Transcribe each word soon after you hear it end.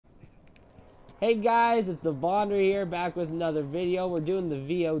Hey guys, it's the Vonder here, back with another video. We're doing the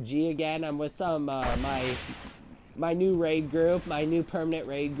VOG again. I'm with some my new raid group, my new permanent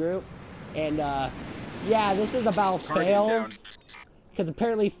raid group, and yeah, this is about fails, because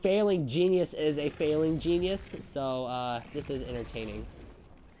apparently failing genius is a failing genius. So this is entertaining.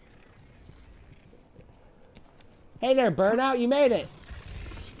 Hey there, Burnout, you made it.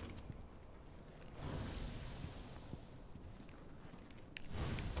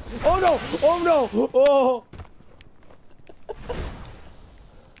 Oh no! Oh no! Oh!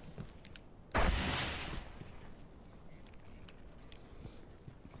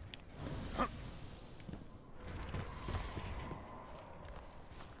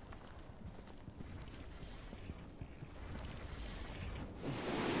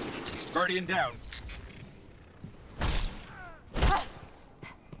 Guardian down.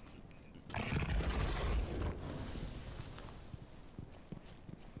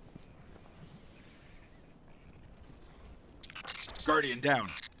 Guardian down.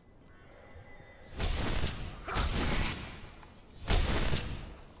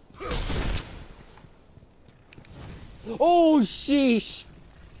 Oh, sheesh!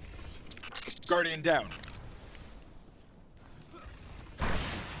 Guardian down.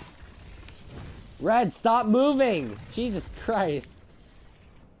 Red, stop moving! Jesus Christ.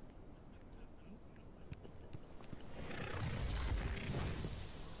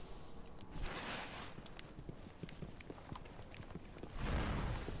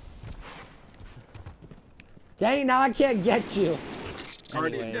 Dang, now I can't get you.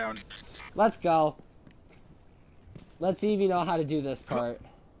 Guardian Anyways, down. let's go. Let's see if you know how to do this part.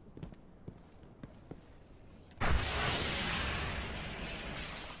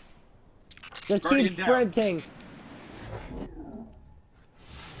 Just Guardian keep down. sprinting.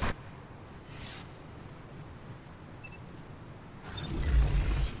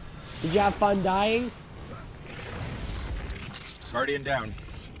 Did you have fun dying? Guardian down.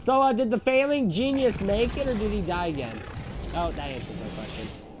 So, did the failing genius make it, or did he die again? Oh, that answers my question.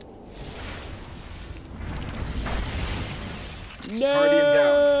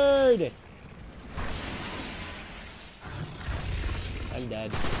 Nerd! I'm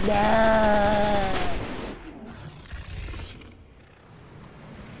dead. Nerd!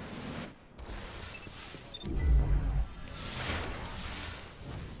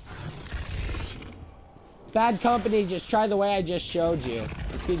 Bad company, just try the way I just showed you.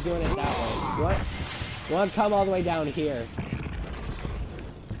 Just keep doing it that way. What? You want to come all the way down here.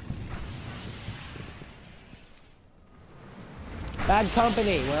 Bad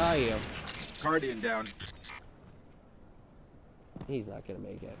company, where are you? Guardian down. He's not gonna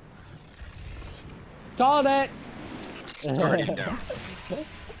make it. Called it! Guardian down.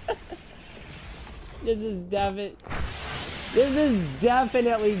 This is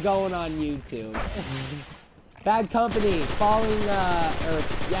definitely going on YouTube. Bad company, failing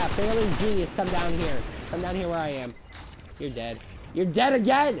genius, come down here. Come down here where I am. You're dead. You're dead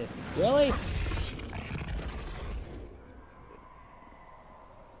again! Really?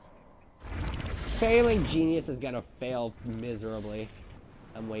 Failing genius is gonna fail miserably.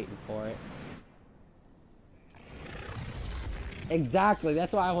 I'm waiting for it. Exactly,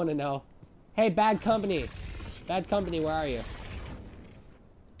 that's what I want to know. Hey, bad company. Bad company, where are you?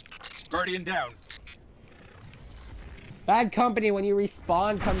 Guardian down. Bad company, when you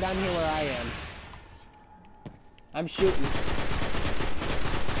respawn, come down here where I am. I'm shooting.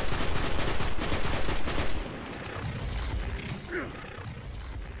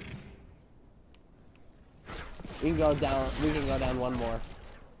 We can go down one more.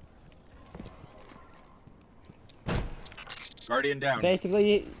 Guardian down.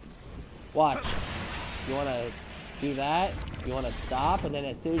 Basically, watch. You want to do that, you want to stop, and then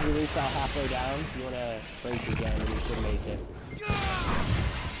as soon as you reach about halfway down, you want to break again, and you should make it.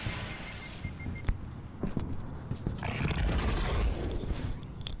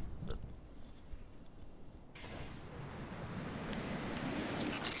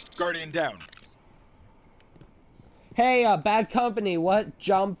 Guardian down. Hey, bad company, what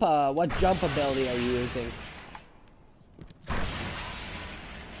jump ability are you using?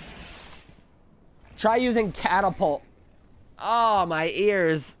 Try using catapult. Oh, my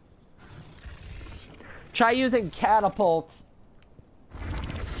ears. Try using catapults.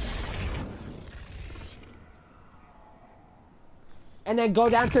 And then go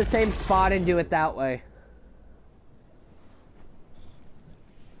down to the same spot and do it that way.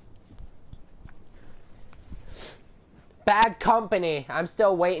 Bad company. I'm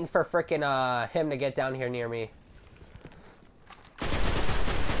still waiting for frickin' him to get down here near me.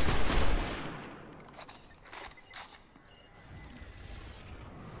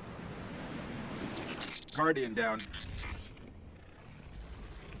 Guardian down.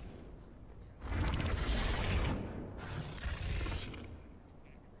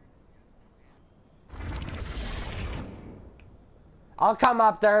 I'll come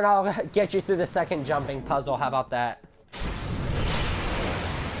up there and I'll get you through the second jumping puzzle. How about that?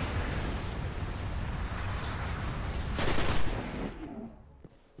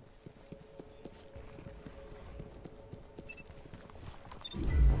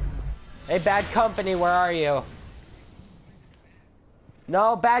 Hey, Bad Company, where are you?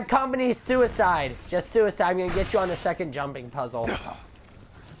 No, Bad Company, suicide. Just suicide. I'm gonna get you on the second jumping puzzle.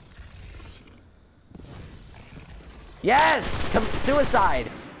 Yes!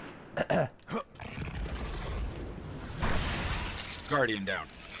 Suicide! Guardian down.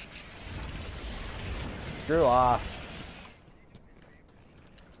 Screw off.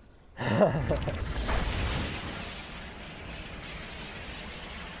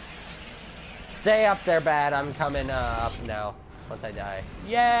 Stay up there, Bad. I'm coming up now. Once I die.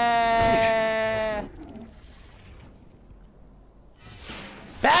 Yeah!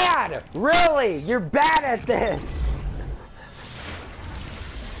 Bad! Really? You're bad at this!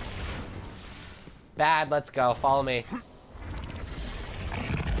 Bad, let's go. Follow me.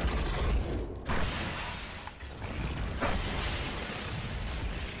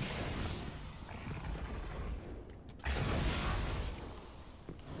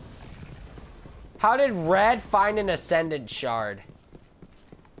 How did Red find an Ascendant Shard?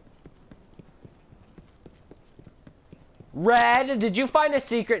 Red, did you find a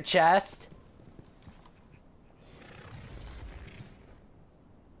secret chest?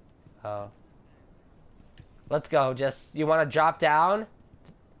 Oh. Let's go. Just, you want to drop down?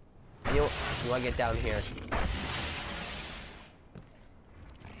 You want to get down here.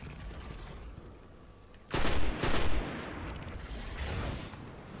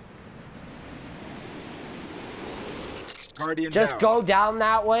 Guardian Just down. go down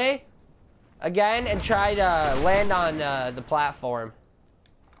that way again and try to land on the platform.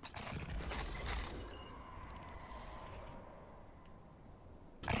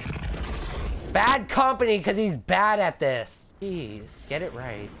 Bad Company, because he's bad at this. Jeez, get it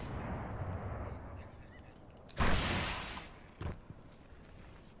right.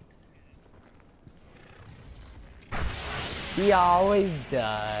 He always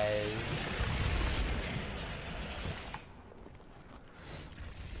does.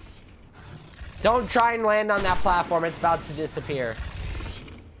 Don't try and land on that platform. It's about to disappear.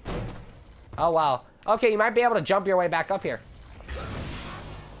 Oh, wow. Okay, you might be able to jump your way back up here.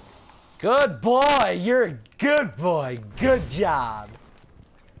 Good boy. You're a good boy. Good job.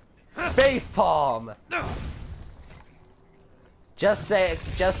 Facepalm. Just a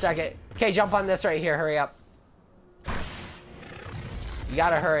second. Okay, jump on this right here. Hurry up. You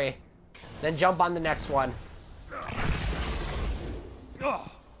gotta hurry. Then jump on the next one.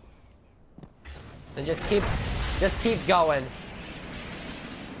 And just keep going.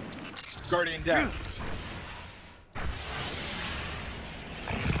 Guardian down.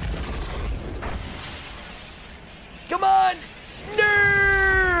 Come on!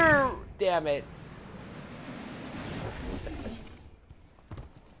 No! Damn it.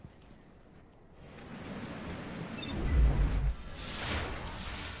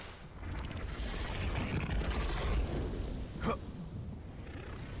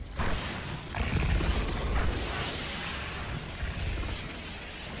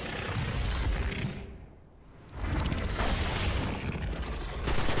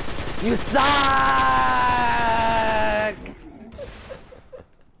 You suck!